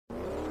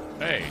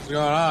Hey. What's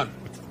going on?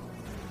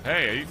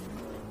 Hey,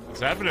 what's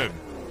happening?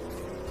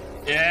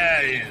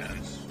 Yeah,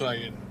 just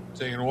fucking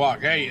taking a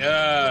walk. Hey,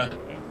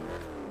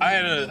 I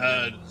had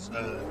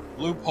a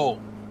loophole.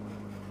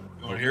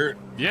 You want to hear it?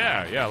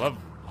 Yeah, I love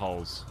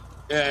holes.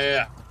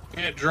 Yeah.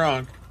 Get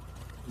drunk,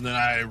 and then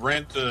I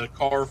rent a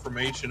car from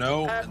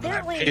H&O, and then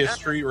I pay a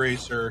street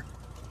racer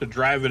to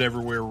drive it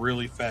everywhere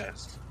really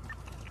fast.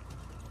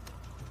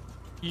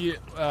 Yeah,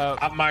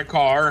 Not my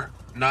car,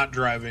 not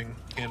driving,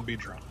 can be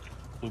drunk.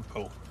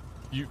 Loophole.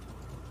 you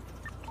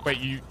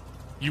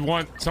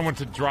want someone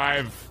to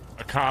drive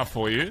a car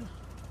for you?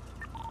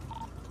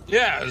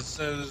 Yeah, it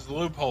says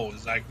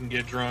loopholes. I can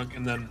get drunk,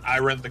 and then I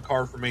rent the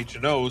car from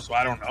H&O, so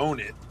I don't own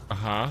it.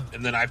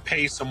 And then I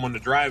pay someone to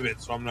drive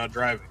it, so I'm not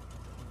driving.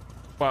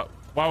 But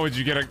why would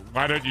you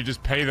why don't you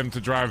just pay them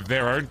to drive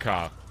their own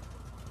car?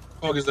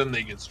 Well, because then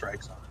they get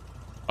strikes on it.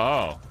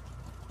 Oh.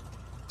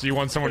 So you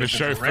want someone to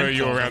chauffeur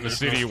you around the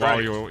city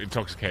while you're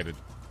intoxicated?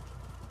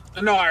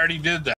 No, I already did that.